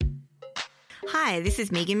Hi, this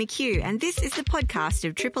is Megan McHugh, and this is the podcast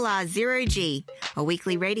of Triple R Zero G, a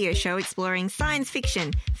weekly radio show exploring science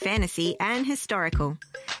fiction, fantasy, and historical.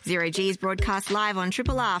 Zero G is broadcast live on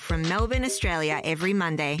Triple R from Melbourne, Australia, every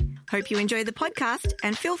Monday. Hope you enjoy the podcast,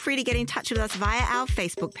 and feel free to get in touch with us via our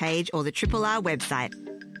Facebook page or the Triple R website.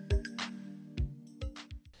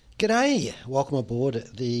 G'day, welcome aboard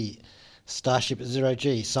the Starship Zero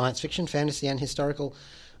G, science fiction, fantasy, and historical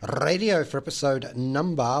radio for episode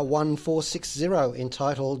number 1460,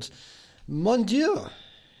 entitled Mon Dieu,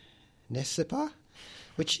 n'est-ce pas?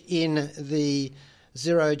 Which in the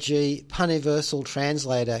Zero G Puniversal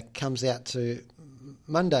translator comes out to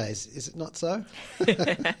Mondays, is it not so?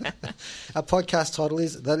 Our podcast title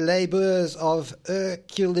is The Labours of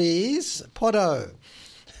Hercules, Podot.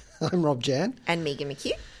 I'm Rob Jan. And Megan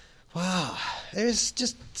McHugh. Wow, there's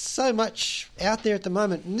just so much out there at the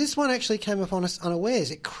moment. And this one actually came upon us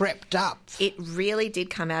unawares. It crept up. It really did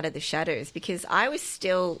come out of the shadows because I was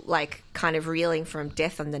still kind of reeling from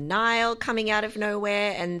Death on the Nile coming out of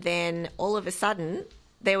nowhere. And then all of a sudden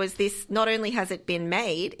there was this, not only has it been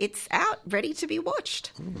made, it's out, ready to be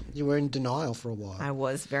watched. You were in denial for a while. I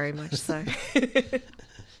was, very much so.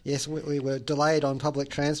 Yes, we were delayed on public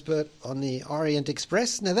transport on the Orient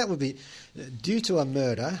Express. Now, that would be due to a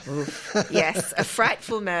murder. Yes, a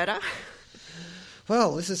frightful murder.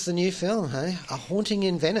 Well, this is the new film, hey? A Haunting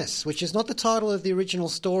in Venice, which is not the title of the original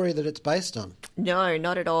story that it's based on. No,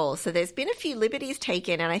 not at all. So there's been a few liberties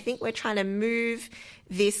taken, and I think we're trying to move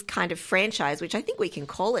this kind of franchise, which I think we can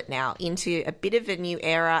call it now, into a bit of a new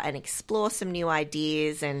era and explore some new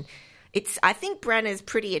ideas. And I think Branagh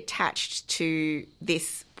pretty attached to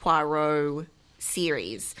this Poirot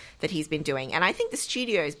series that he's been doing. And I think the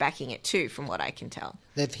studio's backing it too, from what I can tell.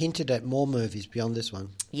 They've hinted at more movies beyond this one.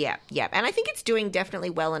 Yeah. And I think it's doing definitely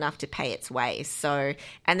well enough to pay its way. So,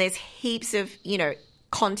 and there's heaps of,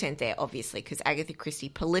 content there, obviously, because Agatha Christie,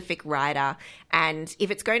 prolific writer. And if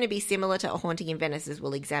it's going to be similar to A Haunting in Venice, as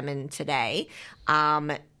we'll examine today,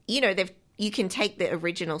 you can take the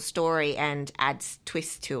original story and add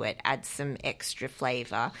twists to it, add some extra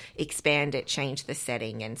flavour, expand it, change the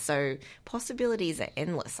setting. And so possibilities are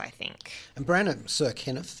endless, I think. And Branagh, Sir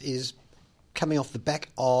Kenneth, is coming off the back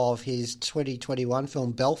of his 2021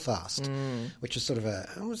 film Belfast, which is sort of a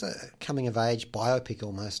coming-of-age biopic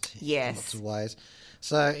almost in lots of ways.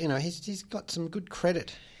 So, he's got some good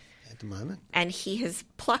credit at the moment. And he has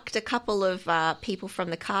plucked a couple of people from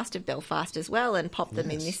the cast of Belfast as well and popped them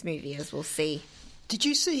in this movie, as we'll see. Did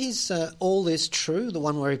you see his All Is True, the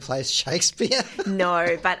one where he plays Shakespeare?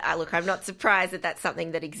 No, but look, I'm not surprised that that's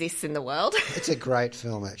something that exists in the world. It's a great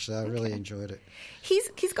film, actually. I really enjoyed it.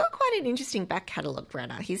 He's got quite an interesting back catalogue,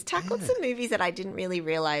 Branagh. He's tackled some movies that I didn't really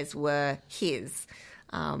realise were his.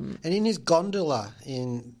 And in his gondola,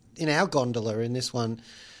 in our gondola in this one,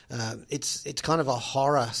 it's kind of a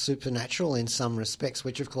horror supernatural in some respects,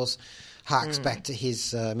 which of course harks back to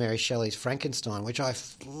his Mary Shelley's Frankenstein, which I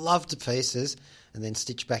love to pieces and then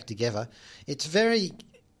stitched back together. It's very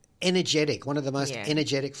energetic, one of the most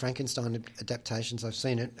energetic Frankenstein adaptations I've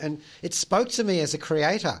seen. And it spoke to me as a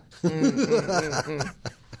creator.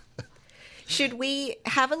 Should we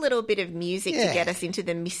have a little bit of music to get us into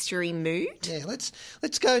the mystery mood? Yeah,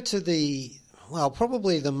 let's go to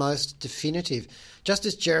probably the most definitive. Just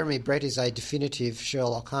as Jeremy Brett is a definitive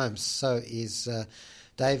Sherlock Holmes, so is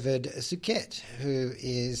David Suchet, who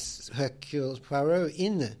is Hercule Poirot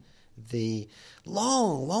in the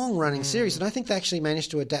long-running series. And I think they actually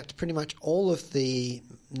managed to adapt pretty much all of the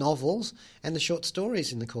novels and the short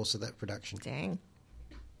stories in the course of that production. Dang.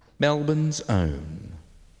 Melbourne's own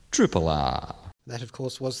Triple R. That, of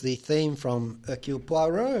course, was the theme from Hercule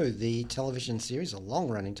Poirot, the television series, a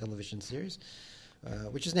long-running television series,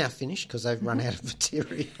 which is now finished because they've run out of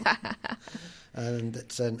material. And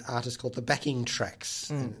it's an artist called The Backing Tracks.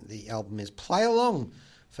 And the album is Play Along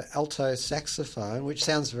for Alto Saxophone, which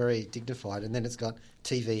sounds very dignified, and then it's got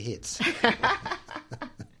TV hits.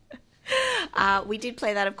 We did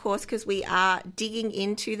play that, of course, because we are digging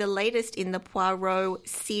into the latest in the Poirot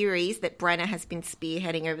series that Branagh has been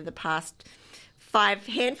spearheading over the past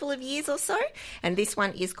handful of years or so. And this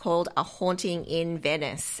one is called A Haunting in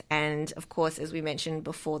Venice. And, of course, as we mentioned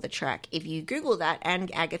before the track, if you Google that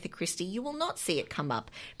and Agatha Christie, you will not see it come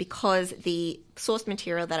up because the source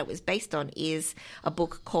material that it was based on is a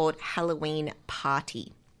book called Halloween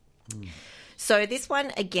Party. So this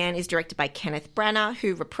one, again, is directed by Kenneth Branagh,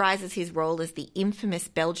 who reprises his role as the infamous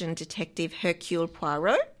Belgian detective Hercule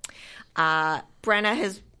Poirot. Branagh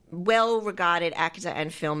has well-regarded actor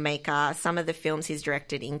and filmmaker. Some of the films he's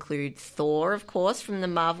directed include Thor, of course, from the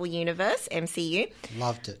Marvel Universe, MCU.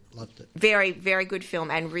 Loved it. Very, very good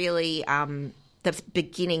film and really the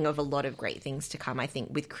beginning of a lot of great things to come, I think,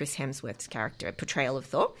 with Chris Hemsworth's character, portrayal of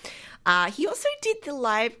Thor. He also did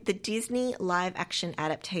the Disney live-action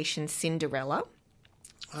adaptation Cinderella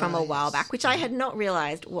from a while back, which I had not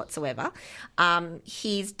realised whatsoever.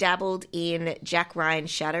 He's dabbled in Jack Ryan's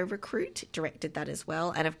Shadow Recruit, directed that as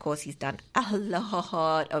well, and of course he's done a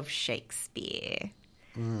lot of Shakespeare.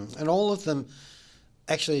 And all of them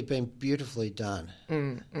actually have been beautifully done.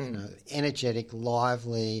 You know, energetic,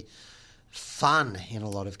 lively, fun in a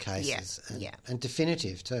lot of cases, and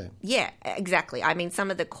definitive too. Yeah, exactly. I mean, some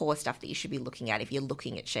of the core stuff that you should be looking at if you're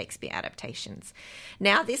looking at Shakespeare adaptations.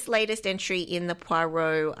 Now, this latest entry in the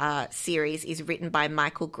Poirot series is written by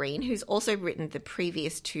Michael Green, who's also written the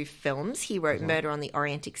previous 2 films. He wrote Murder on the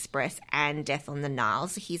Orient Express and Death on the Nile,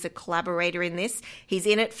 so he's a collaborator in this. He's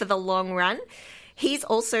in it for the long run. He's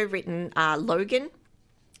also written Logan,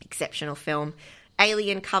 exceptional film,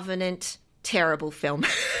 Alien Covenant, terrible film.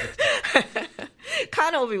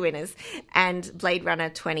 Can't all be winners. And Blade Runner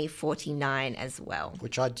 2049 as well.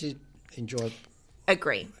 Which I did enjoy.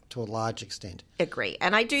 Agree. To a large extent. Agree.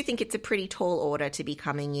 And I do think it's a pretty tall order to be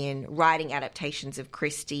coming in, writing adaptations of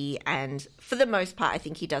Christie, and for the most part, I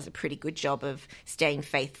think he does a pretty good job of staying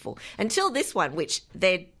faithful. Until this one, which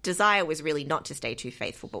their desire was really not to stay too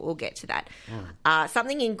faithful, but we'll get to that.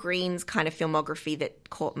 Something in Green's kind of filmography that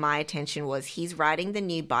caught my attention was he's writing the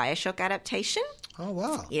new BioShock adaptation. Oh,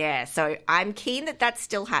 wow. Yeah, so I'm keen that that's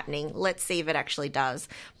still happening. Let's see if it actually does.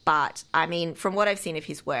 But, I mean, from what I've seen of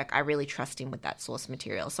his work, I really trust him with that source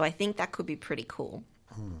material. So I think that could be pretty cool.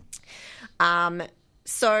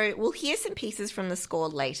 So we'll hear some pieces from the score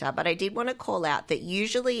later, but I did want to call out that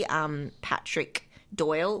usually Patrick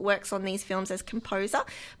Doyle works on these films as composer,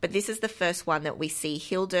 but this is the first one that we see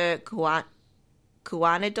Hilda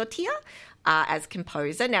Guðnadóttir as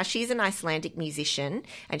composer. Now, she's an Icelandic musician,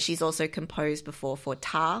 and she's also composed before for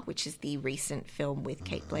Tar, which is the recent film with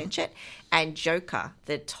Cate Blanchett, and Joker,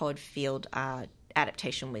 the Todd Field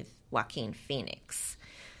adaptation with Joaquin Phoenix.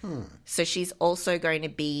 So she's also going to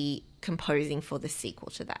be composing for the sequel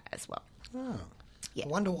to that as well. Oh. Yeah. I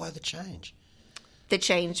wonder why the change. The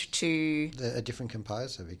change to... A different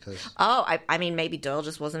composer, because... Oh, I mean, maybe Doyle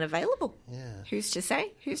just wasn't available. Yeah. Who's to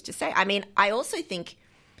say? Who's to say? I mean, I also think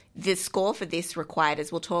the score for this required,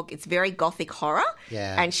 as we'll talk, it's very gothic horror.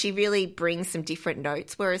 Yeah. And she really brings some different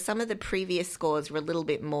notes, whereas some of the previous scores were a little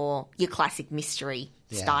bit more your classic mystery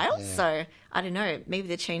style. Yeah. So, I don't know, maybe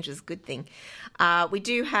the change was a good thing. We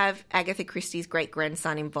do have Agatha Christie's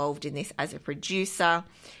great-grandson involved in this as a producer,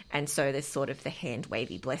 and so there's sort of the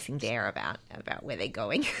hand-wavy blessing there about where they're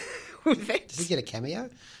going with it. Does he get a cameo?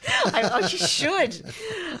 She should.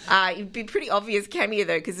 It'd be a pretty obvious cameo,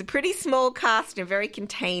 though, because it's a pretty small cast and a very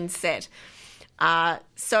contained set.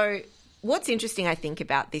 So what's interesting, I think,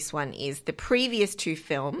 about this one is the previous 2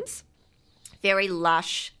 films, very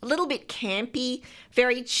lush, a little bit campy,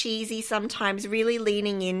 very cheesy sometimes, really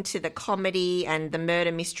leaning into the comedy and the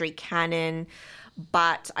murder mystery canon.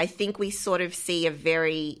 But I think we sort of see a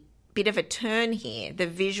very bit of a turn here. The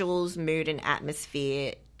visuals, mood and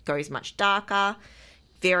atmosphere goes much darker,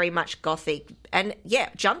 very much gothic, and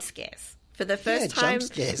jump scares. For the first time,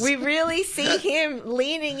 we really see him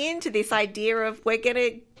leaning into this idea of we're going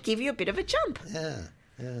to give you a bit of a jump.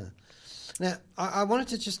 Yeah. Now, I wanted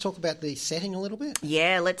to just talk about the setting a little bit.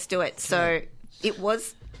 Yeah, let's do it. So it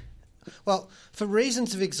was... Well, for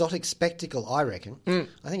reasons of exotic spectacle, I reckon,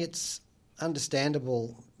 I think it's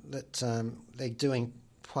understandable that they're doing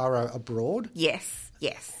Poirot abroad. Yes.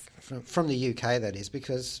 From the UK, that is,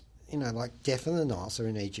 because, you know, like Death on the Nile are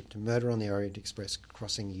in Egypt and Murder on the Orient Express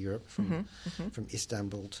crossing Europe from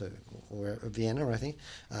Istanbul to or Vienna, I think.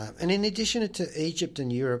 And in addition to Egypt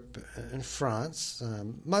and Europe and France,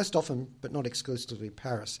 most often, but not exclusively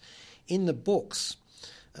Paris, in the books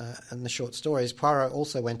and the short stories, Poirot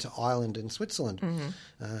also went to Ireland and Switzerland.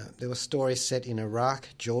 There were stories set in Iraq,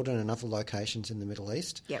 Jordan and other locations in the Middle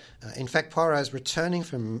East. Yep. In fact, Poirot is returning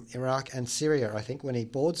from Iraq and Syria, I think, when he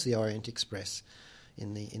boards the Orient Express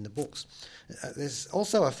in the books. There's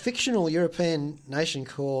also a fictional European nation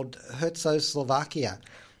called Czechoslovakia.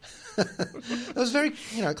 It was very,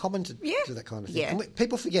 common to do that kind of thing. Yeah. And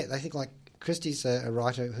people forget. They think, like, Christie's a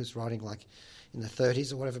writer who's writing, like, in the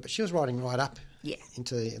 30s or whatever, but she was writing right up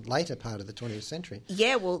into the later part of the 20th century.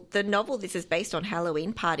 Yeah, well, the novel this is based on,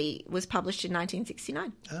 Halloween Party, was published in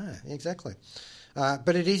 1969. Ah, exactly.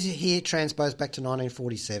 But it is here transposed back to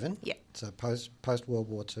 1947. Yeah. So post World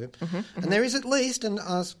War II. And there is at least, and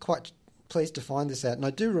I was quite pleased to find this out, and I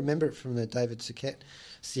do remember it from the David Suchet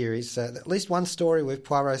series. At least one story with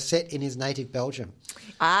Poirot set in his native Belgium.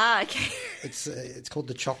 Ah, okay. It's called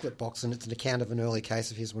The Chocolate Box, and it's an account of an early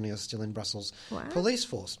case of his when he was still in Brussels police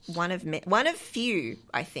force. One of few,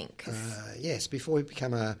 I think. Yes, before he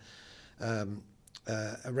became a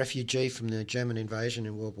refugee from the German invasion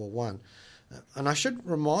in World War One. And I should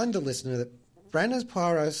remind the listener that Branagh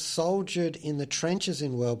Poirot soldiered in the trenches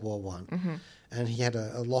in World War One. Mm-hmm. And he had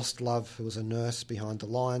a lost love who was a nurse behind the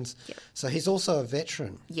lines. Yep. So he's also a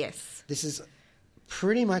veteran. Yes. This is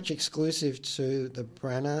pretty much exclusive to the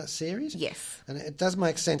Branagh series. Yes. And it does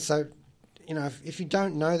make sense. So, if you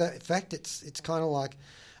don't know that fact, it's kind of like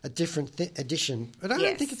a different addition. But I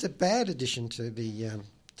don't think it's a bad addition to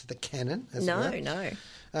the canon as well.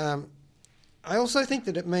 No. I also think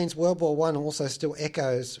that it means World War One also still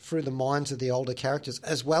echoes through the minds of the older characters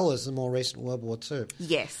as well as the more recent World War Two.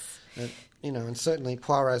 Yes. And certainly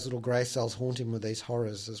Poirot's little grey cells haunt him with these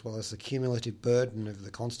horrors, as well as the cumulative burden of the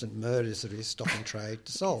constant murders of his stock and trade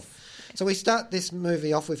to solve. So we start this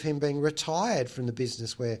movie off with him being retired from the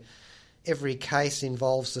business, where every case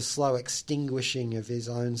involves the slow extinguishing of his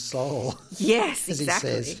own soul. Yes, as exactly.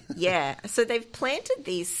 He says. Yeah. So they've planted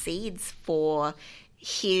these seeds for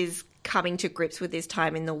his coming to grips with his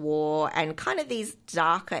time in the war and kind of these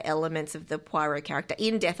darker elements of the Poirot character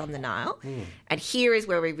in Death on the Nile. And here is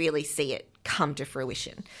where we really see it come to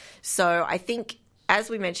fruition. So I think, as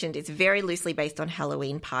we mentioned, it's very loosely based on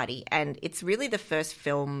Halloween Party, and it's really the first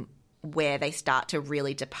film where they start to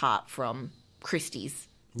really depart from Christie's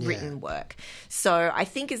written work. So I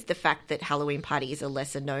think is the fact that Halloween Party is a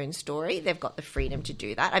lesser known story. They've got the freedom to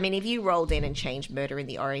do that. I mean, if you rolled in and changed Murder in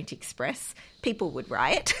the Orient Express, people would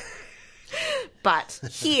riot. But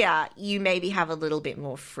here you maybe have a little bit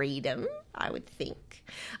more freedom, I would think.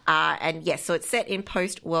 And yes, so it's set in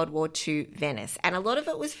post-World War II Venice. And a lot of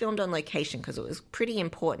it was filmed on location because it was pretty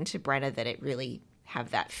important to Branagh that it really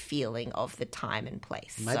have that feeling of the time and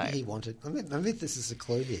place. Maybe he wanted, maybe this is a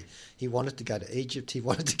clue here. He wanted to go to Egypt. He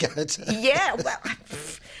wanted to go to... Yeah, well,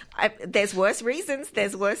 there's worse reasons.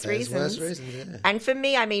 There's worse reasons, yeah. And for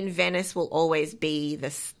me, I mean, Venice will always be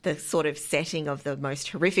the sort of setting of the most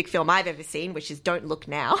horrific film I've ever seen, which is Don't Look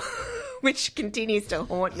Now, which continues to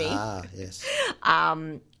haunt me. Ah, yes.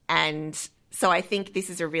 And so I think this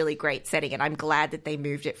is a really great setting, and I'm glad that they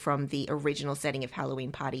moved it from the original setting of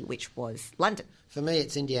Halloween Party, which was London. For me,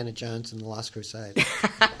 it's Indiana Jones and the Last Crusade.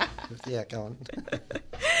 Yeah, go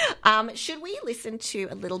on. Should we listen to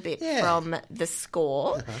a little bit from the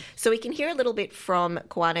score? Uh-huh. So we can hear a little bit from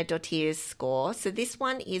Guana Dottir's score. So this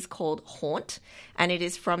one is called Haunt, and it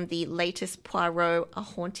is from the latest Poirot, A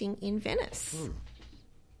Haunting in Venice.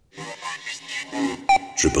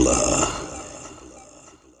 Triple R.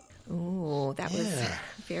 Oh, that was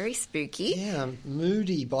very spooky. Yeah,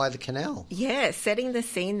 Moody by the canal. Yeah, setting the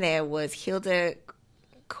scene there was Hilda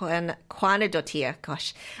Quanadottir,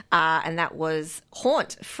 and that was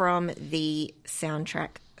Haunt from the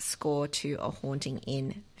soundtrack score to A Haunting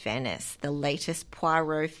in Venice, the latest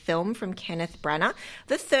Poirot film from Kenneth Branagh,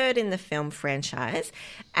 the third in the film franchise.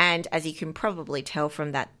 And as you can probably tell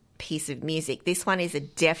from that piece of music, this one is a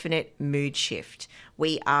definite mood shift.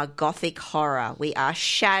 We are gothic horror. We are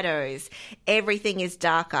shadows. Everything is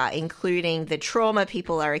darker, including the trauma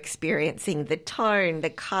people are experiencing, the tone,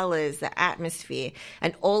 the colours, the atmosphere,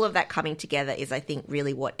 and all of that coming together is, I think,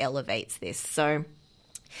 really what elevates this. So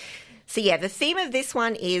yeah, the theme of this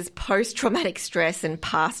one is post-traumatic stress and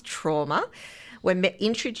past trauma. We're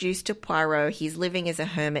introduced to Poirot. He's living as a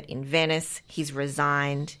hermit in Venice. He's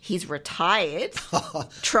resigned. He's retired,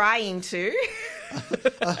 trying to.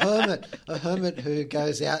 A hermit who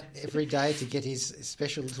goes out every day to get his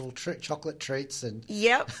special little chocolate treats and.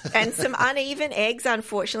 Yep, and some uneven eggs.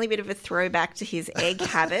 Unfortunately, a bit of a throwback to his egg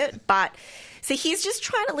habit, but. So he's just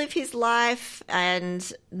trying to live his life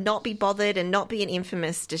and not be bothered and not be an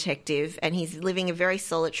infamous detective, and he's living a very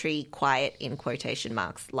solitary, quiet, in quotation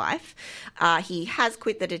marks, life. He has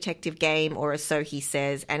quit the detective game, or so he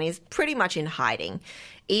says, and is pretty much in hiding,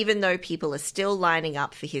 even though people are still lining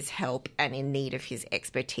up for his help and in need of his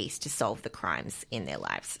expertise to solve the crimes in their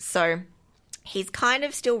lives. So he's kind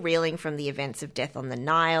of still reeling from the events of Death on the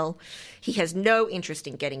Nile. He has no interest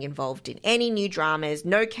in getting involved in any new dramas,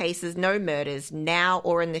 no cases, no murders, now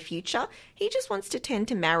or in the future. He just wants to tend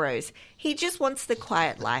to marrows. He just wants the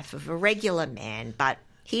quiet life of a regular man, but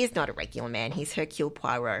he is not a regular man. He's Hercule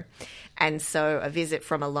Poirot. And so a visit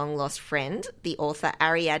from a long-lost friend, the author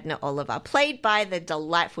Ariadne Oliver, played by the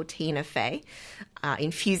delightful Tina Fey,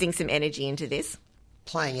 infusing some energy into this.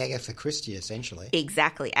 playing Agatha Christie, essentially.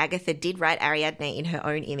 Exactly. Agatha did write Ariadne in her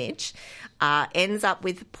own image. Ends up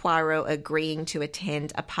with Poirot agreeing to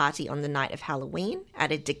attend a party on the night of Halloween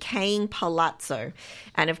at a decaying palazzo.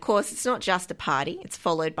 And of course, it's not just a party. It's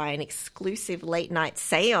followed by an exclusive late-night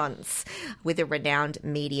seance with a renowned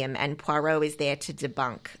medium. And Poirot is there to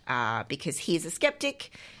debunk because he's a skeptic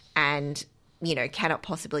and, you know, cannot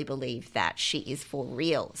possibly believe that she is for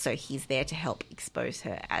real. So he's there to help expose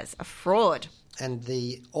her as a fraud. And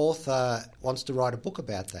the author wants to write a book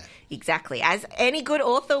about that. Exactly, as any good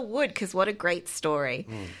author would, because what a great story.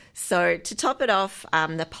 So to top it off,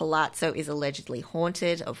 the Palazzo is allegedly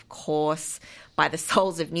haunted, of course, by the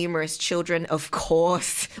souls of numerous children, of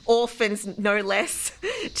course, orphans no less,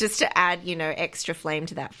 just to add, you know, extra flame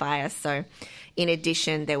to that fire. So in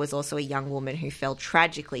addition, there was also a young woman who fell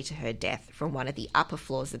tragically to her death from one of the upper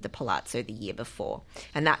floors of the Palazzo the year before.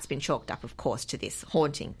 And that's been chalked up, of course, to this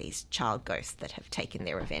haunting, these child ghosts that have taken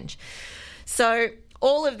their revenge. So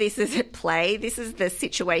all of this is at play. This is the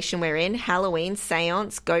situation we're in. Halloween,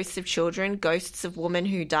 seance, ghosts of children, ghosts of women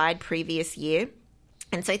who died previous year.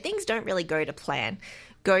 And so things don't really go to plan.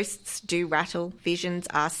 Ghosts do rattle, visions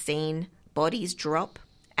are seen, bodies drop,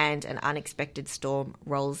 and an unexpected storm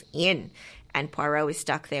rolls in. And Poirot is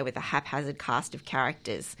stuck there with a haphazard cast of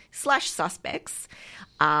characters / suspects,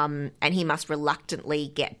 and he must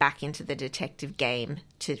reluctantly get back into the detective game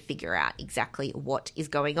to figure out exactly what is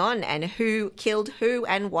going on and who killed who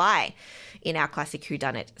and why in our classic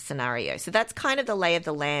whodunit scenario. So that's kind of the lay of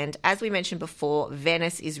the land. As we mentioned before,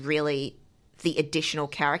 Venice is really the additional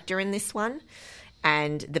character in this one,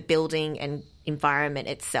 and the building and environment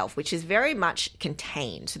itself, which is very much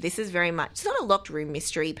contained. So this is very much, it's not a locked room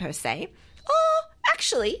mystery per se. Oh,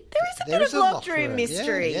 actually, there is a bit of locked room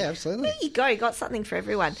mystery. Yeah, absolutely. There you go. You got something for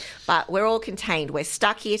everyone. But we're all contained. We're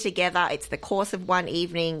stuck here together. It's the course of one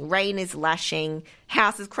evening. Rain is lashing.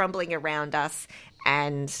 House is crumbling around us.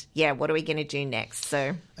 And, yeah, what are we going to do next?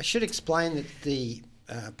 So I should explain that the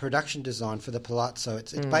production design for the Palazzo,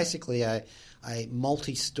 it's basically a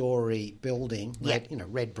multi-storey building,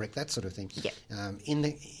 red brick, that sort of thing,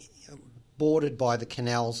 bordered by the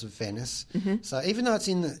canals of Venice. So even though it's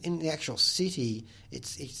in the actual city,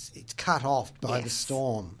 it's cut off by the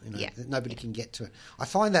storm. Nobody can get to it. I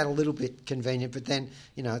find that a little bit convenient, but then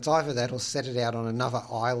it's either that or set it out on another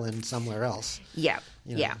island somewhere else.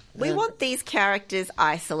 We want these characters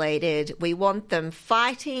isolated. We want them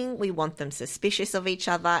fighting. We want them suspicious of each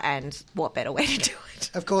other. And what better way to do it?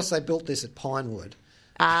 Of course, they built this at Pinewood.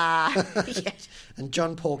 And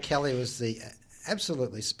John Paul Kelly was the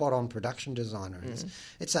absolutely spot-on production designer.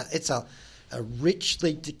 It's a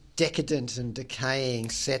richly decadent and decaying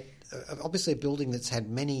set. Obviously, a building that's had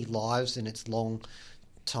many lives in its long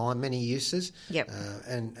time, many uses.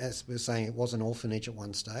 And as we were saying, it was an orphanage at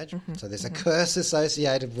one stage. So there's a curse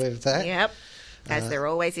associated with that. As there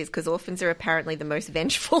always is, because orphans are apparently the most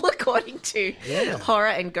vengeful, according to horror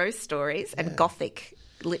and ghost stories and Gothic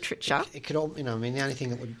literature. It could all, the only thing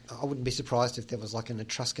that I wouldn't be surprised if there was like an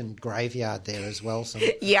Etruscan graveyard there as well.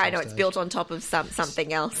 I know, it's built on top of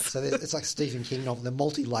something else. So it's like Stephen King novel, the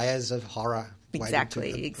multi-layers of horror waiting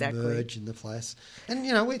to emerge in the place. And,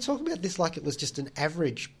 we talk about this like it was just an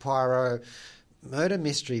average Poirot murder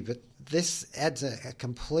mystery, but this adds a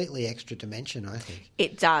completely extra dimension, I think.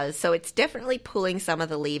 It does. So it's definitely pulling some of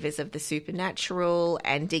the levers of the supernatural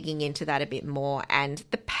and digging into that a bit more. And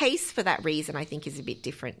the pace for that reason, I think, is a bit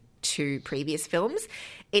different to previous films.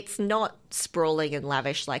 It's not sprawling and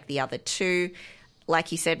lavish like the other two.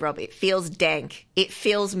 Like you said, Rob, it feels dank. It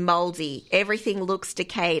feels mouldy. Everything looks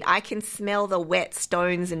decayed. I can smell the wet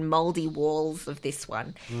stones and mouldy walls of this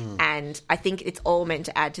one. And I think it's all meant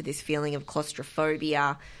to add to this feeling of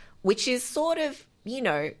claustrophobia, which is sort of,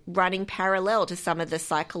 running parallel to some of the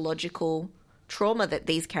psychological trauma that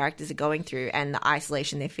these characters are going through and the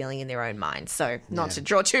isolation they're feeling in their own minds. So not to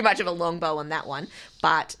draw too much of a long bow on that one,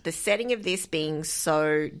 but the setting of this being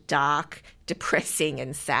so dark, depressing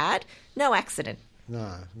and sad, no accident.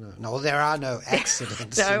 No, there are no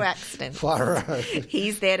accidents. No accidents. Poirot.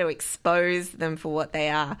 He's there to expose them for what they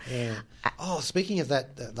are. Speaking of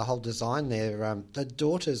that, the whole design there, the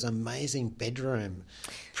daughter's amazing bedroom,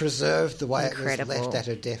 preserved the way Incredible. It was left at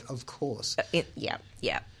her death, of course.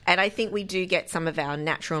 And I think we do get some of our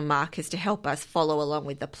natural markers to help us follow along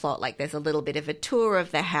with the plot. Like there's a little bit of a tour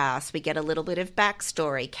of the house. We get a little bit of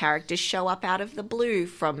backstory. Characters show up out of the blue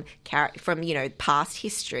from past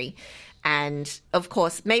history. And, of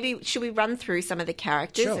course, maybe should we run through some of the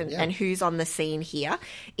characters and who's on the scene here?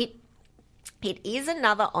 It is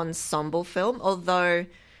another ensemble film, although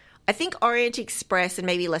I think Orient Express and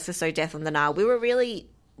maybe lesser so Death on the Nile, we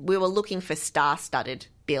were looking for star-studded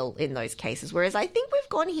bill in those cases. Whereas I think we've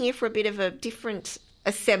gone here for a bit of a different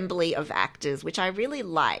assembly of actors, which I really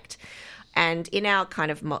liked. And in our kind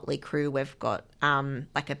of motley crew, we've got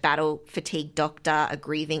like a battle-fatigued doctor, a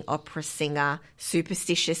grieving opera singer,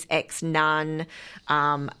 superstitious ex-nun,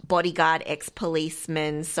 bodyguard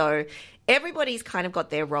ex-policeman. So everybody's kind of got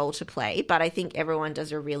their role to play, but I think everyone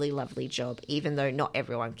does a really lovely job, even though not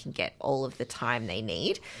everyone can get all of the time they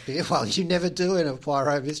need. Yeah, well, you never do in a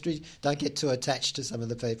Poirot mystery. Don't get too attached to some of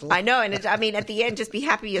the people. I know, and I mean, at the end, just be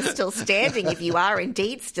happy you're still standing if you are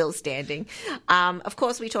indeed still standing. Of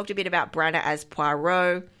course, we talked a bit about Branagh as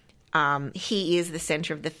Poirot. He is the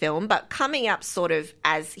centre of the film, but coming up sort of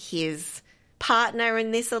as his partner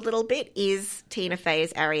in this a little bit is Tina Fey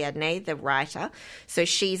as Ariadne, the writer. So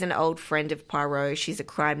she's an old friend of Poirot. She's a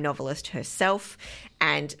crime novelist herself.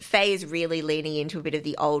 And Fey is really leaning into a bit of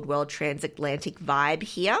the old world transatlantic vibe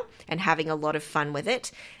here and having a lot of fun with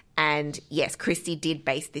it. And yes, Christie did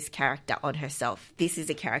base this character on herself. This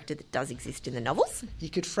is a character that does exist in the novels.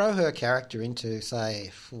 You could throw her character into,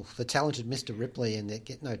 say, the talented Mr. Ripley and they'd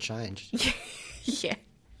get no change. Yeah.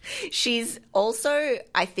 She's also,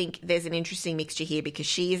 I think there's an interesting mixture here because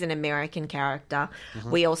she is an American character. Mm-hmm.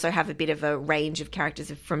 We also have a bit of a range of characters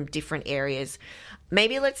from different areas.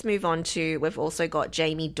 Maybe let's move on to, we've also got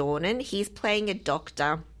Jamie Dornan. He's playing a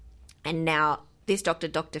doctor, and now this doctor,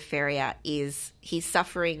 Dr. Ferrier, he's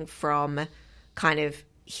suffering from kind of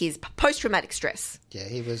his post-traumatic stress. Yeah,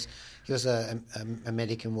 he was a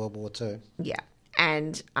medic in World War II. Yeah.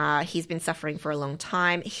 And he's been suffering for a long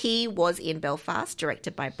time. He was in Belfast,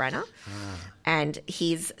 directed by Branagh. And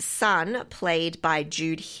his son, played by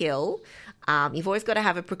Jude Hill. You've always got to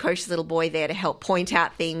have a precocious little boy there to help point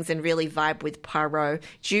out things and really vibe with Poirot.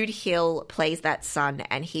 Jude Hill plays that son,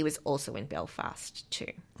 and he was also in Belfast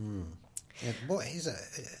too. Yeah, boy, he's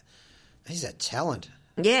a talent.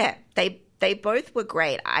 Yeah, they both were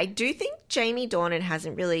great. I do think Jamie Dornan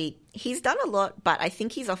hasn't really... He's done a lot, but I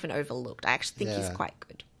think he's often overlooked. I actually think he's quite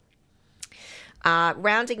good.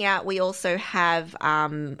 Rounding out, we also have...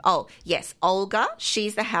 Olga.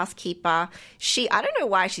 She's the housekeeper. I don't know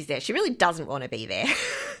why she's there. She really doesn't want to be there.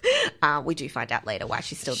 We do find out later why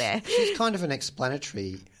she's still there. She's kind of an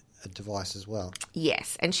explanatory device as well.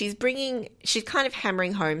 Yes, and she's kind of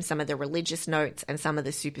hammering home some of the religious notes and some of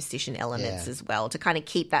the superstition elements as well to kind of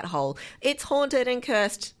keep that whole it's haunted and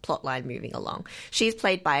cursed plotline moving along. She's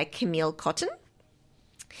played by Camille Cotton.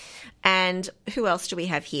 And who else do we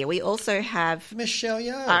have here? We also have Michelle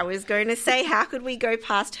Yeoh. I was going to say, how could we go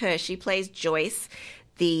past her? She plays Joyce,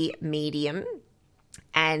 the medium.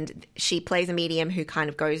 And she plays a medium who kind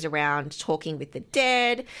of goes around talking with the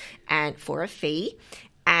dead and for a fee.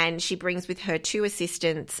 And she brings with her two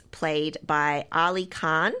assistants played by Ali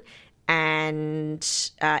Khan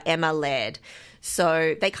and Emma Laird.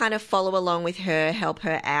 So they kind of follow along with her, help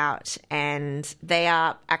her out, and they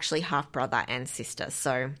are actually half brother and sister.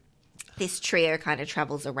 So this trio kind of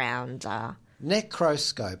travels around.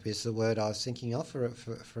 Necroscope is the word I was thinking of for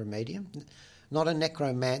a medium. Not a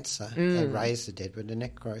necromancer, they raise the dead, but a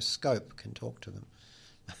necroscope can talk to them.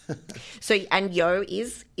 So, and Yeoh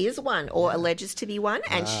is one, or alleges to be one,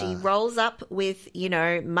 and she rolls up with,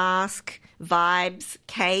 mask, vibes,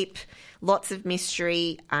 cape, lots of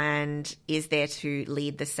mystery, and is there to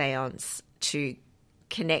lead the seance to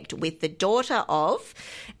connect with the daughter of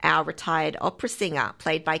our retired opera singer,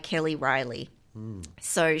 played by Kelly Riley.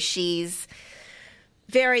 So she's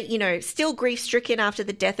very, still grief-stricken after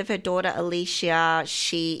the death of her daughter, Alicia.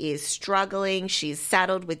 She is struggling. She's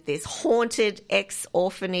saddled with this haunted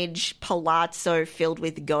ex-orphanage palazzo filled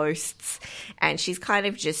with ghosts. And she's kind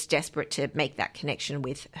of just desperate to make that connection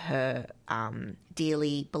with her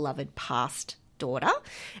dearly beloved past daughter.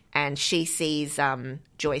 And she sees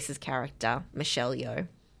Joyce's character, Michelle Yeoh,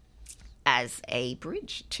 as a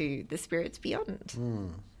bridge to the spirits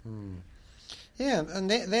beyond. Yeah, and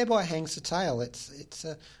thereby hangs the tale. It's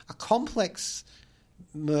a complex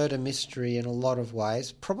murder mystery in a lot of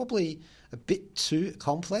ways, probably a bit too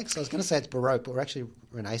complex. I was going to say it's Baroque, but we're actually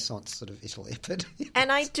Renaissance sort of Italy. But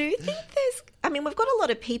and I do think we've got a lot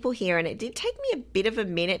of people here, and it did take me a bit of a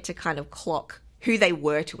minute to kind of clock who they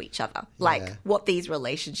were to each other, what these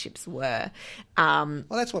relationships were. Well,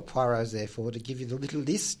 that's what Poirot's there for, to give you the little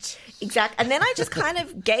list. Exactly. And then I just kind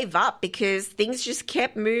of gave up because things just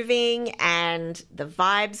kept moving and the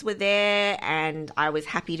vibes were there and I was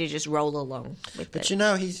happy to just roll along with it.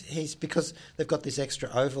 But he's because they've got this extra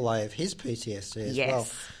overlay of his PTSD as well.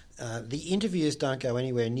 The interviews don't go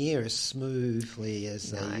anywhere near as smoothly as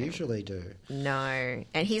they usually do. No.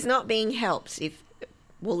 And he's not being helped.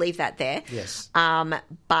 We'll leave that there. Yes.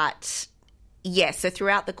 But Yes, so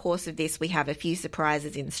throughout the course of this, we have a few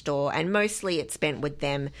surprises in store, and mostly it's spent with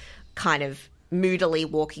them kind of moodily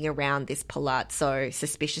walking around this palazzo,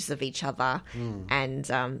 suspicious of each other, and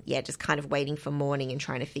just kind of waiting for morning and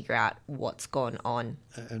trying to figure out what's gone on.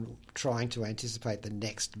 And trying to anticipate the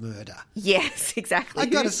next murder. Yes, exactly. I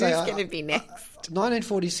got to say, who's going to be next?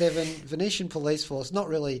 1947, Venetian police force, not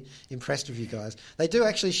really impressed with you guys. They do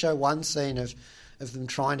actually show one scene of them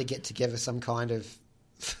trying to get together some kind of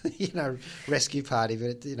rescue party,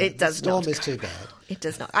 but it the does storm not. is too bad. It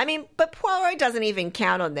does not. I mean, but Poirot doesn't even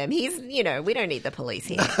count on them. He's, we don't need the police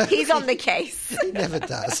here. He's on the case. He never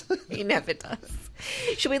does. He never does.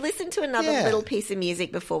 Should we listen to another little piece of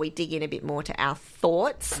music before we dig in a bit more to our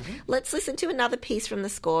thoughts? Mm-hmm. Let's listen to another piece from the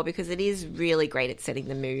score because it is really great at setting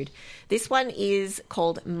the mood. This one is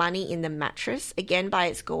called Money in the Mattress, again by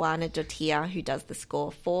its Dottir, who does the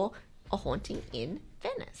score for A Haunting in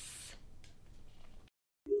Venice.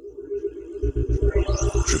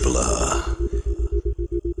 Triple R.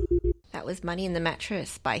 That was Money in the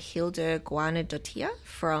Mattress by Hilda Dottir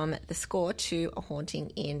from the score to A Haunting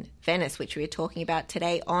in Venice, which we are talking about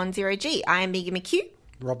today on Zero G. I am Megan McHugh.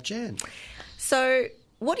 Rob Jan. So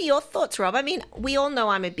what are your thoughts, Rob? I mean, we all know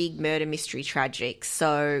I'm a big murder mystery tragic,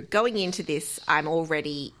 so going into this, I'm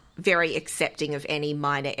already very accepting of any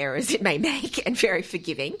minor errors it may make and very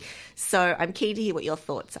forgiving. So I'm keen to hear what your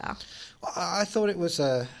thoughts are. I thought it was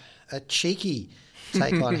a cheeky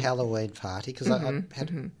take on Halloween Party because I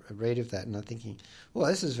had a read of that and I'm thinking, well,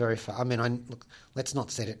 this is very far. I mean, look, let's not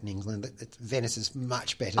set it in England. Venice is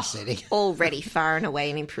much better setting. Already far and away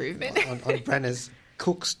an improvement. on Branner's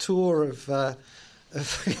Cook's tour of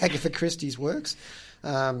Agatha Christie's works.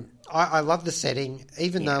 I love the setting,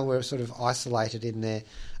 even though we're sort of isolated in there,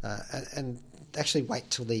 and actually wait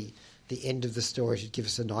till the end of the story should give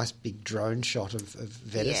us a nice big drone shot of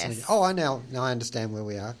Venice. Yes. And, I now I understand where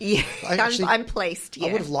we are. Yeah, I'm pleased. Yeah.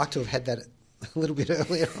 I would have liked to have had that a little bit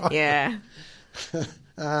earlier on. Yeah.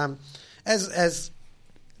 As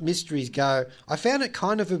mysteries go, I found it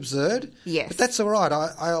kind of absurd. Yes. But that's all right.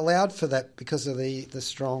 I allowed for that because of the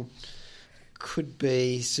strong could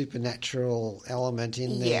be supernatural element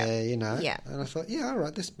in there, Yeah. And I thought, all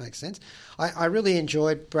right, this makes sense. I really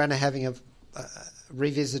enjoyed Branner having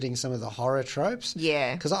revisiting some of the horror tropes.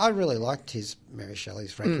 Yeah. Because I really liked his Mary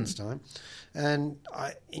Shelley's Frankenstein. And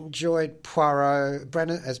I enjoyed Poirot.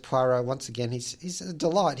 Branner as Poirot, once again, he's a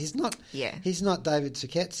delight. He's not David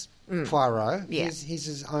Suchet's Poirot. Yeah. He's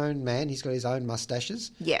his own man. He's got his own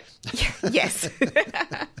mustaches. Yeah. Yes.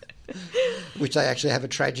 Which they actually have a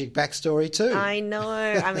tragic backstory too. I know.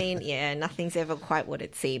 I mean, nothing's ever quite what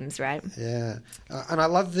it seems, right? Yeah. And I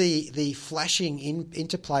love the flashing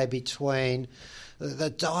interplay between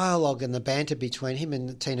the dialogue and the banter between him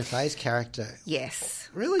and Tina Fey's character. Yes.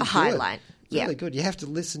 Really a good. highlight. Really good. You have to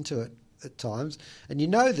listen to it at times. And you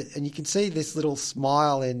know that, and you can see this little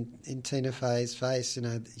smile in Tina Fey's face.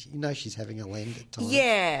 You know she's having a lend at times.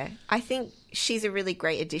 Yeah. I think she's a really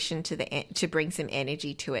great addition to bring some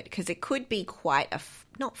energy to it because it could be quite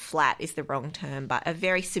not flat is the wrong term, but a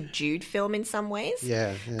very subdued film in some ways.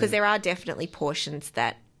 Yeah. Because there are definitely portions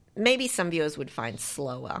that maybe some viewers would find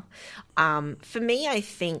slower. For me, I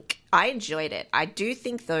think I enjoyed it. I do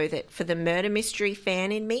think, though, that for the murder mystery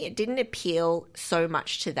fan in me, it didn't appeal so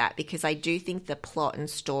much to that because I do think the plot and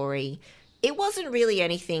story, it wasn't really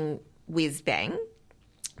anything whiz-bang,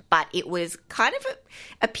 but it was kind of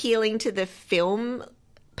appealing to the film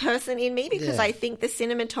person in me because I think the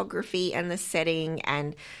cinematography and the setting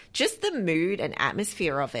and just the mood and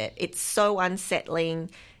atmosphere of it, it's so unsettling.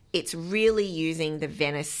 It's really using the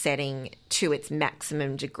Venice setting to its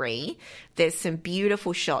maximum degree. There's some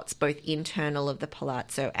beautiful shots, both internal of the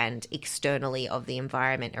palazzo and externally of the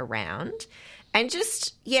environment around. And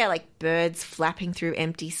just, like birds flapping through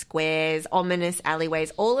empty squares, ominous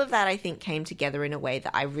alleyways, all of that I think came together in a way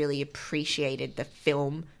that I really appreciated the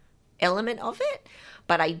film element of it.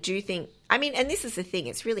 But I do think, and this is the thing,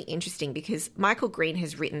 it's really interesting because Michael Green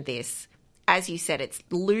has written this. As you said, it's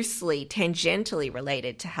loosely, tangentially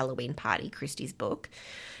related to Halloween Party, Christie's book.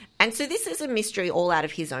 And so this is a mystery all out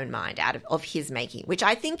of his own mind, out of his making, which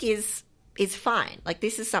I think is fine. Like,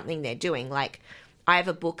 this is something they're doing. Like, I have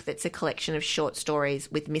a book that's a collection of short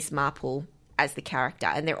stories with Miss Marple as the character,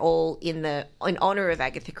 and they're all in honour of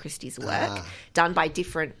Agatha Christie's work, done by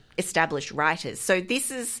different established writers. So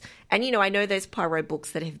this is, and I know there's Poirot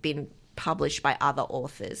books that have been published by other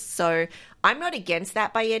authors. So I'm not against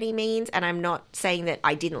that by any means, and I'm not saying that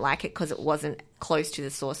I didn't like it because it wasn't close to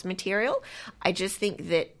the source material. I just think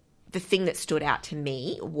that the thing that stood out to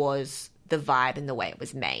me was the vibe and the way it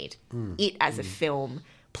was made. It as a film,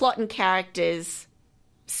 plot and characters,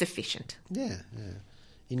 sufficient. Yeah.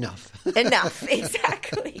 enough. Enough,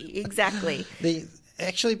 exactly.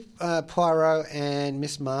 Poirot and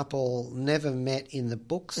Miss Marple never met in the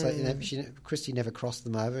books. Christie never crossed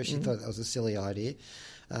them over. She thought that was a silly idea.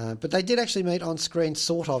 But they did actually meet on screen,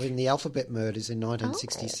 sort of, in the Alphabet Murders in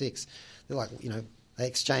 1966. They're like, they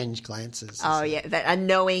exchanged glances. Oh, yeah, that a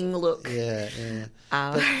knowing look. Yeah.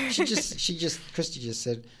 But Christie just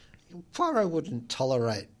said Poirot wouldn't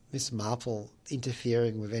tolerate Miss Marple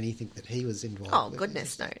interfering with anything that he was involved with. Oh,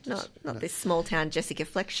 goodness, no. Not this small-town Jessica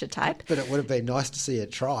Fletcher type. But it would have been nice to see her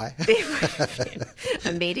try.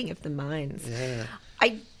 A meeting of the minds. Yeah.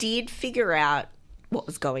 I did figure out what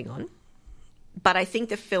was going on, but I think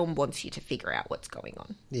the film wants you to figure out what's going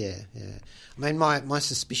on. Yeah. I mean, my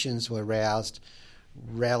suspicions were roused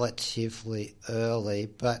relatively early,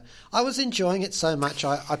 but I was enjoying it so much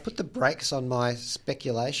I put the brakes on my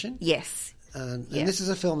speculation. Yes. And this is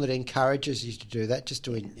a film that encourages you to do that, just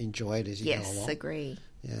to enjoy it as you go along. Yes, agree.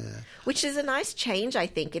 Yeah. Which is a nice change, I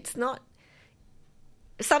think. It's not...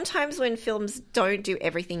 Sometimes when films don't do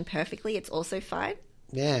everything perfectly, it's also fine.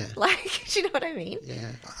 Yeah. Like, do you know what I mean?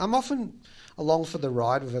 Yeah. I'm often along for the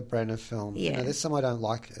ride with a Brenner film. Yeah. There's some I don't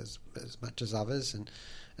like as much as others.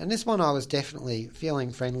 And this one I was definitely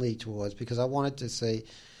feeling friendly towards because I wanted to see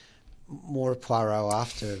more of Poirot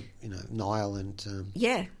after, Nile and...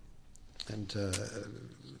 and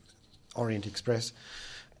Orient Express,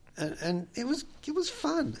 and it was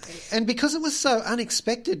fun, and because it was so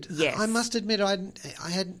unexpected, yes. I must admit I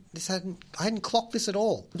hadn't clocked this at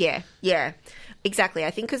all. Yeah, exactly.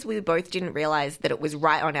 I think because we both didn't realise that it was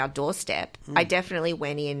right on our doorstep. I definitely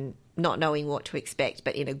went in not knowing what to expect,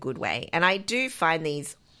 but in a good way. And I do find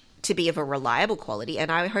these to be of a reliable quality,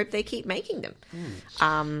 and I hope they keep making them.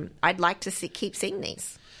 I'd like to keep seeing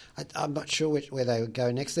these. I'm not sure where they would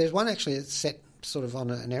go next. There's one actually that's set sort of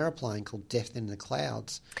on an aeroplane called Death in the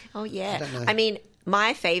Clouds. Oh, yeah. I don't know. I mean,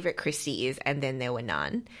 my favourite Christie is And Then There Were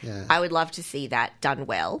None. Yeah. I would love to see that done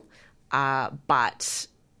well. But,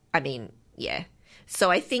 I mean, yeah.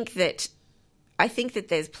 So I think that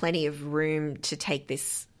there's plenty of room to take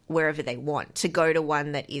this wherever they want, to go to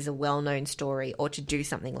one that is a well-known story or to do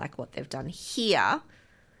something like what they've done here.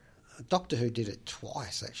 Doctor Who did it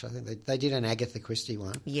twice, actually. I think they did an Agatha Christie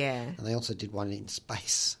one. Yeah. And they also did one in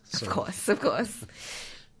space. Of course.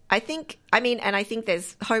 I think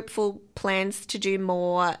there's hopeful plans to do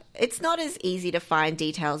more. It's not as easy to find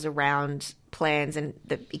details around plans and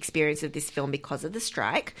the experience of this film because of the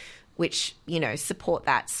strike, which, support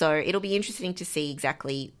that. So it'll be interesting to see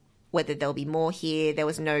exactly whether there'll be more here. There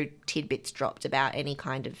was no tidbits dropped about any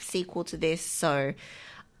kind of sequel to this. So...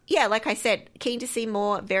 yeah, like I said, keen to see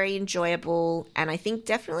more, very enjoyable, and I think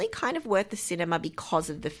definitely kind of worth the cinema because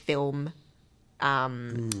of the film,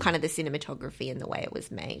 kind of the cinematography and the way it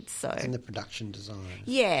was made. And the production design.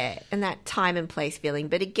 Yeah, and that time and place feeling.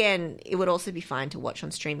 But again, it would also be fine to watch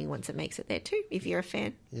on streaming once it makes it there too, if you're a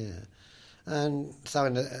fan. Yeah. And so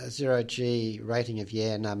in a 0G rating of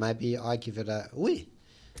maybe I give it a oui.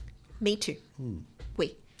 Me too.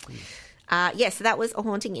 Oui. So that was A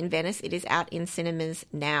Haunting in Venice. It is out in cinemas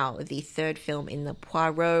now, the third film in the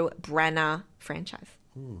Poirot-Branagh franchise.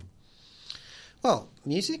 Well,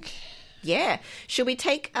 music? Yeah. Should we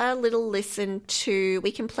take a little listen to...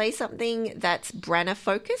 we can play something that's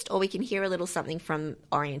Branagh-focused, or we can hear a little something from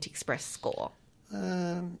Orient Express score?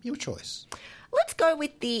 Your choice. Let's go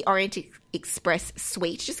with the Orient Express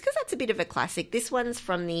suite, just because that's a bit of a classic. This one's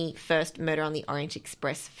from the first Murder on the Orient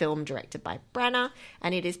Express film directed by Branagh,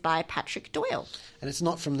 and it is by Patrick Doyle. And it's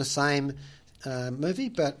not from the same movie,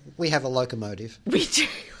 but we have a locomotive. We do.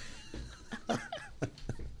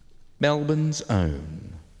 Melbourne's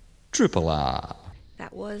own Triple R.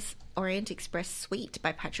 That was Orient Express Suite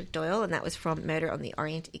by Patrick Doyle, and that was from Murder on the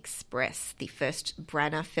Orient Express, the first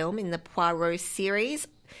Branagh film in the Poirot series.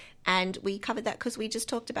 And we covered that because we just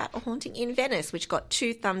talked about A Haunting in Venice, which got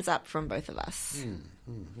 2 thumbs up from both of us.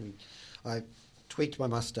 I tweaked my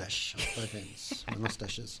moustache on both ends, my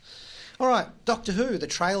moustaches. All right, Doctor Who, the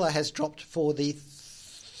trailer has dropped for the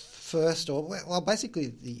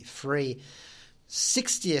basically the 3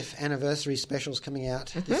 60th anniversary specials coming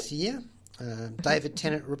out this year. David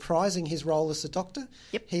Tennant reprising his role as the Doctor.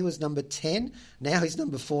 Yep. He was number 10. Now he's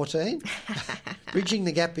number 14. Bridging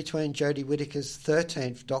the gap between Jodie Whittaker's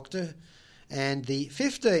 13th Doctor and the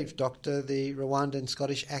 15th Doctor, the Rwandan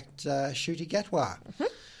Scottish actor Ncuti Gatwa.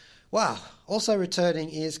 Wow. Also returning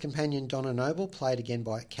is companion Donna Noble, played again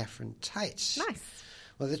by Catherine Tate. Nice.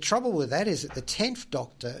 Well, the trouble with that is that the 10th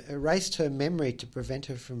Doctor erased her memory to prevent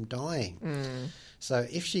her from dying. So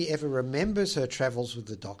if she ever remembers her travels with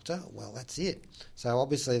the Doctor, well, that's it. So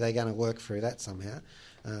obviously they're going to work through that somehow.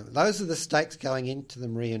 Those are the stakes going into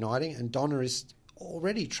them reuniting, and Donna is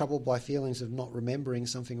already troubled by feelings of not remembering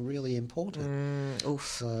something really important.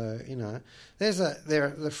 So, there are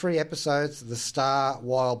the 3 episodes, The Star,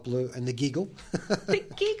 Wild Blue and The Giggle. The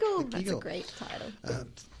Giggle. That's a great title.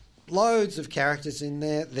 Loads of characters in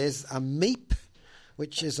there. There's a Meep,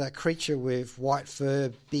 which is a creature with white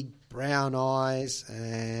fur, big brown eyes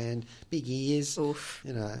and big ears. Oof.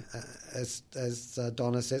 As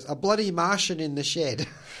Donna says, a bloody Martian in the shed.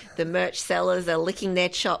 The merch sellers are licking their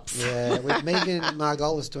chops. Yeah, with Megan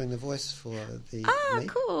Margolis doing the voice for the Meep.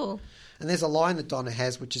 Cool. And there's a line that Donna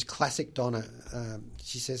has, which is classic Donna.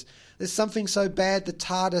 She says, "There's something so bad the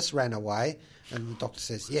TARDIS ran away." And the Doctor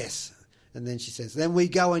says, "Yes." And then she says, "Then we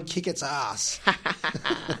go and kick its ass."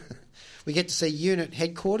 We get to see Unit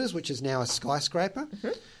Headquarters, which is now a skyscraper.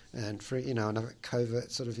 Mm-hmm. And for another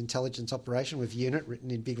covert sort of intelligence operation with Unit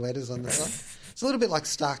written in big letters on the side. It's a little bit like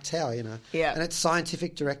Stark Tower, Yeah. And its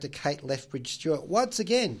scientific director, Kate Lethbridge-Stewart, once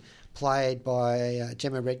again played by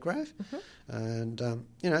Gemma Redgrave. Mm-hmm.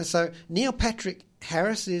 And, so Neil Patrick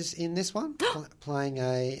Harris is in this one, playing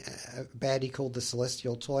a baddie called the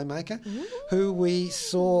Celestial Toymaker, who we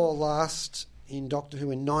saw last in Doctor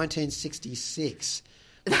Who in 1966.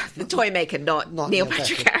 The Toymaker, not Neil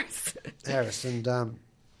Patrick Harris. And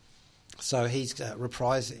so he's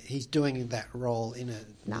he's doing that role in a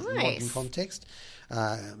modern context.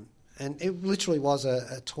 And it literally was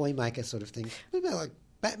a toy maker sort of thing. A little bit like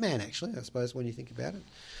Batman, actually, I suppose, when you think about it.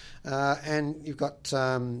 And you've got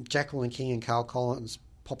Jacqueline King and Carl Collins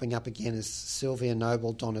popping up again as Sylvia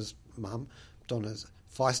Noble, Donna's mum, Donna's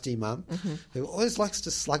feisty mum, who always likes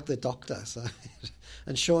to slug the Doctor. So,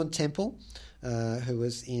 and Sean Temple, who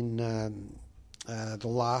was in the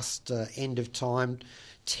last End of Time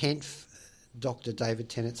 10th Dr. David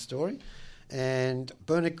Tennant story. And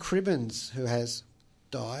Bernard Cribbins, who has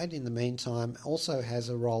died in the meantime, also has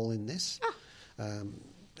a role in this.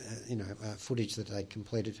 Footage that they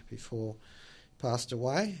completed before he passed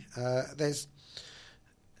away. There's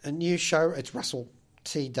a new show. It's Russell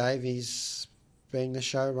T Davies being the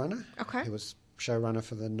showrunner. Okay. He was showrunner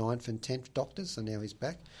for the 9th and 10th Doctors, so now he's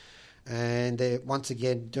back. And they're once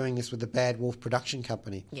again doing this with the Bad Wolf production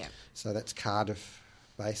company. Yeah. So that's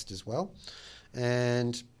Cardiff-based as well.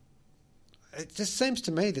 And it just seems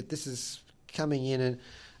to me that this is coming in and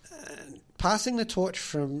passing the torch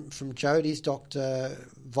from Jodie's Doctor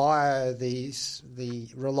via the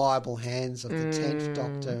reliable hands of the 10th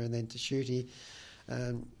Doctor and then to Ncuti.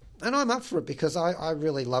 And I'm up for it because I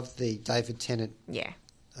really love the David Tennant,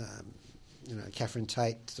 Catherine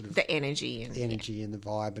Tate, sort of the energy and the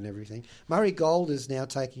vibe and everything. Murray Gold is now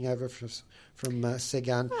taking over from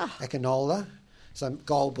Segun Akinola. So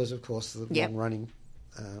Gold was, of course, the long-running.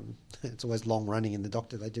 It's always long-running in the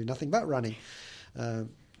Doctor. They do nothing but running.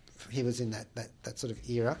 He was in that sort of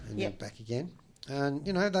era and then back again. And,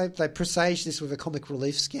 they presaged this with a comic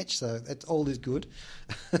relief sketch, so that all is good.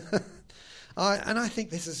 I think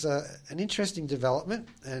this is an interesting development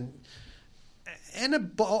and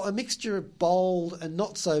a mixture of bold and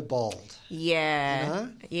not so bold. Yeah.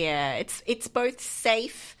 Yeah. It's both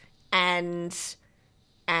safe and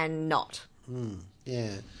not.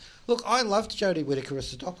 Yeah. Look, I loved Jodie Whittaker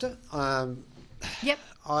as the Doctor. Yep.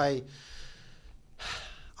 I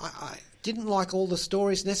didn't like all the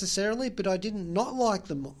stories necessarily, but I did not like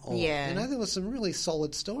them all. Yeah. There was some really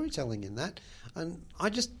solid storytelling in that. And I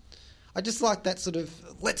just like that sort of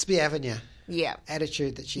let's be having you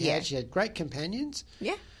attitude that she had. She had great companions.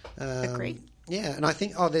 Yeah. Agreed. Yeah, and I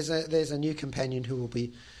think there's a new companion who will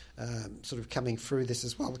be sort of coming through this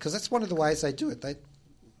as well, because that's one of the ways they do it. They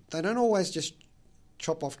don't always just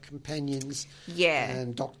chop off companions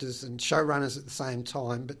and doctors and showrunners at the same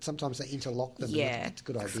time, but sometimes they interlock them. Yeah, it's a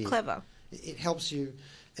good idea. It's clever. It helps you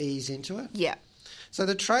ease into it. Yeah. So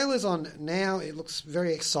the trailer's on now. It looks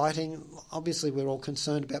very exciting. Obviously, we're all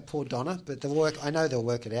concerned about poor Donna, but I know they'll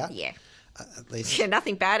work it out. Yeah. At least. Yeah,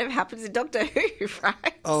 nothing bad ever happens in Doctor Who,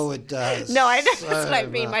 right? Oh, it does. No, I know. So That's what I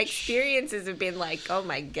mean. much. My experiences have been like, oh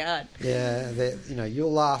my God. Yeah,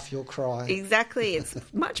 you'll laugh, you'll cry. Exactly. It's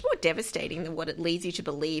much more devastating than what it leads you to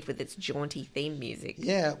believe with its jaunty theme music.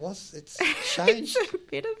 Yeah, it was. It's changed. It's a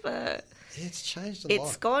bit of a... It's changed a lot.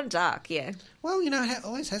 It's gone dark, yeah. Well, it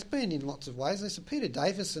always has been in lots of ways. There's a Peter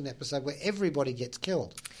Davison episode where everybody gets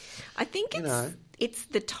killed. I think it's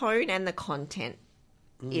the tone and the content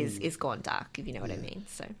is gone dark, if you know what I mean.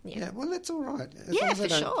 So yeah, well, that's all right. As yeah, long as for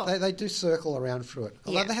sure. They do circle around through it.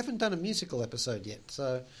 Although they haven't done a musical episode yet,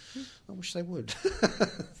 so I wish they would.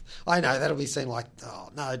 I know that'll be seen like,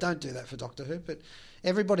 oh no, don't do that for Doctor Who, but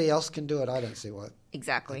everybody else can do it. I don't see why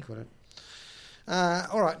exactly they couldn't.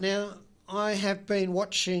 All right, now I have been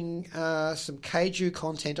watching some kaiju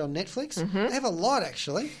content on Netflix. They have a lot,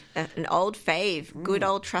 actually. An old fave. Good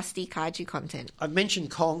old trusty kaiju content. I've mentioned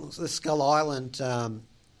Kong, the Skull Island,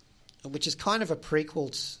 which is kind of a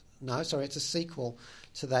prequel. It's a sequel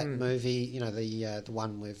to that movie, you know, the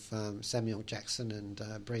one with Samuel Jackson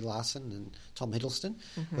and Brie Larson and Tom Hiddleston,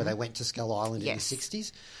 where they went to Skull Island in the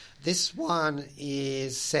 60s. This one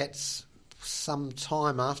is set some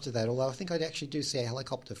time after that, although I think I actually do see a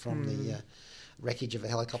helicopter from the wreckage of a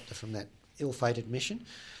helicopter from that ill-fated mission.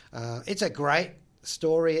 It's a great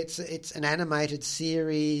story. It's an animated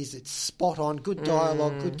series. It's spot on. Good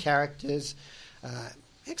dialogue, good characters.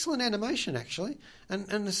 Excellent animation, actually,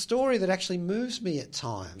 and a story that actually moves me at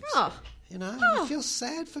times. Oh. You know, I feel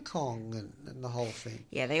sad for Kong and the whole thing.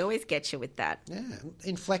 Yeah, they always get you with that. Yeah,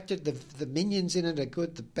 inflected. The minions in it are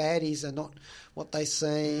good. The baddies are not what they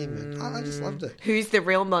seem. And I just loved it. Who's the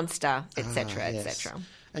real monster, etc., etc.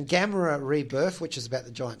 And Gamera Rebirth, which is about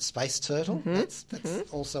the giant space turtle. That's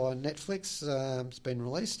also on Netflix. It's been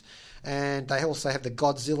released. And they also have the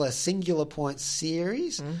Godzilla Singular Point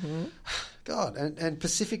series. God, and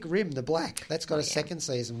Pacific Rim, the Black. That's got a second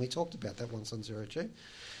season. We talked about that once on Zero G.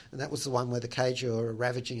 And that was the one where the kaiju are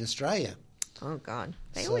ravaging Australia. Oh, God.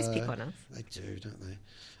 They always pick on us. They do, don't they?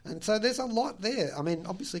 And so there's a lot there. I mean,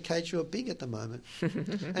 obviously kaiju are big at the moment.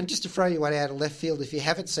 And just to throw you one out of left field, if you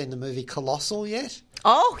haven't seen the movie Colossal yet...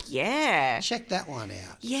 Oh, yeah. Check that one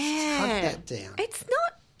out. Yeah. Hunt that down. It's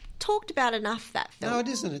not talked about enough, that film. No, it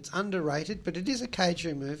isn't. It's underrated, but it is a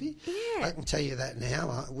kaiju movie. Yeah. I can tell you that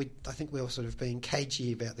now. I think we were sort of being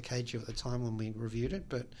cagey about the kaiju at the time when we reviewed it,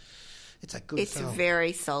 but... It's a good film. It's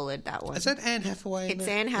very solid, that one. Is that Anne Hathaway? It's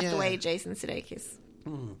Anne Hathaway, Jason Sudeikis.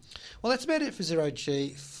 Well, that's about it for Zero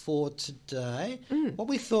G for today. What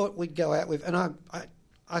we thought we'd go out with, and I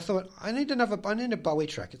thought I need a Bowie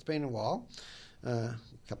track. It's been a while, a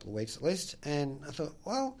couple of weeks at least, and I thought,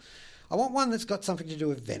 well, I want one that's got something to do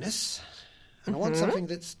with Venice. And I want something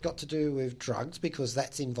that's got to do with drugs because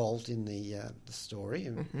that's involved in the story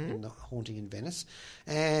in the Haunting in Venice,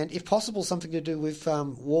 and if possible, something to do with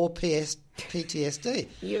war PTSD.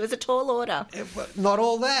 It was a tall order. Not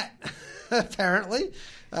all that, apparently,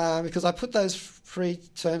 because I put those three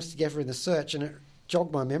terms together in the search, and it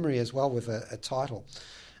jogged my memory as well with a title.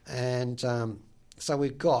 And so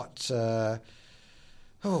we've got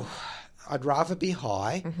I'd Rather Be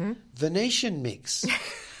High, Venetian Mix.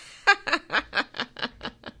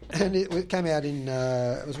 And it came out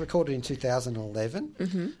it was recorded in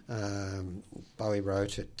 2011. Bowie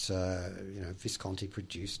wrote it, Visconti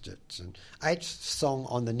produced it. And 8th song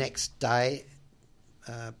on the Next Day,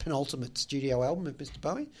 penultimate studio album of Mr.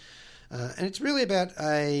 Bowie. And it's really about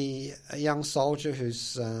a young soldier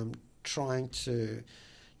who's trying to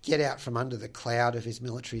get out from under the cloud of his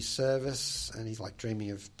military service, and he's like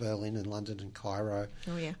dreaming of Berlin and London and Cairo.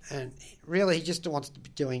 Oh, yeah. And really he just wants to be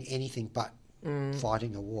doing anything but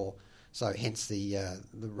fighting a war. So hence the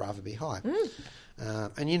Rather Be High.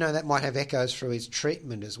 And, that might have echoes through his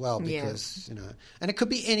treatment as well because, and it could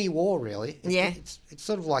be any war really. It's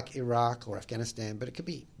sort of like Iraq or Afghanistan, but it could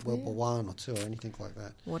be World War I or II or anything like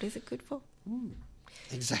that. What is it good for?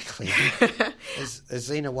 Exactly. As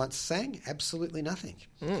Xena once sang, absolutely nothing.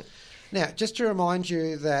 Now, just to remind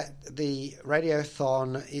you that the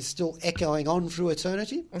Radiothon is still echoing on through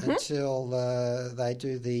eternity until they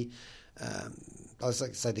do the, I was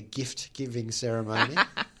like to say the gift-giving ceremony.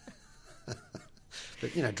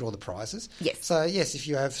 But, draw the prizes. Yes. So, yes, if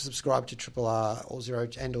you have subscribed to Triple R or Zero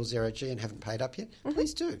G and haven't paid up yet,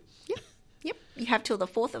 please do. Yep. You have till the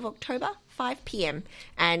 4th of October, 5 p.m.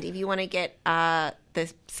 And if you want to get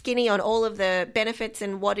the skinny on all of the benefits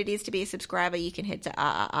and what it is to be a subscriber, you can head to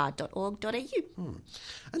rrr.org.au.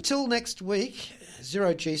 Until next week,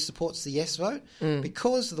 Zero G supports the yes vote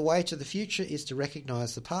because the way to the future is to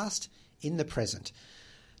recognise the past in the present.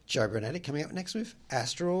 Joe Brunetti coming up next with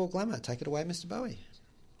Astro or Glamour. Take it away, Mr. Bowie.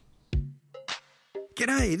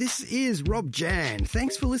 G'day, this is Rob Jan.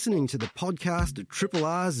 Thanks for listening to the podcast of Triple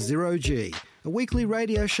R's Zero G, a weekly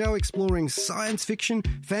radio show exploring science fiction,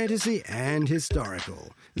 fantasy and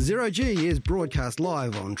historical. Zero G is broadcast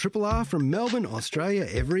live on Triple R from Melbourne, Australia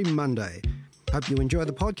every Monday. Hope you enjoy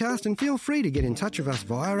the podcast and feel free to get in touch with us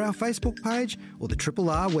via our Facebook page or the Triple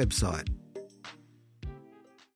R website.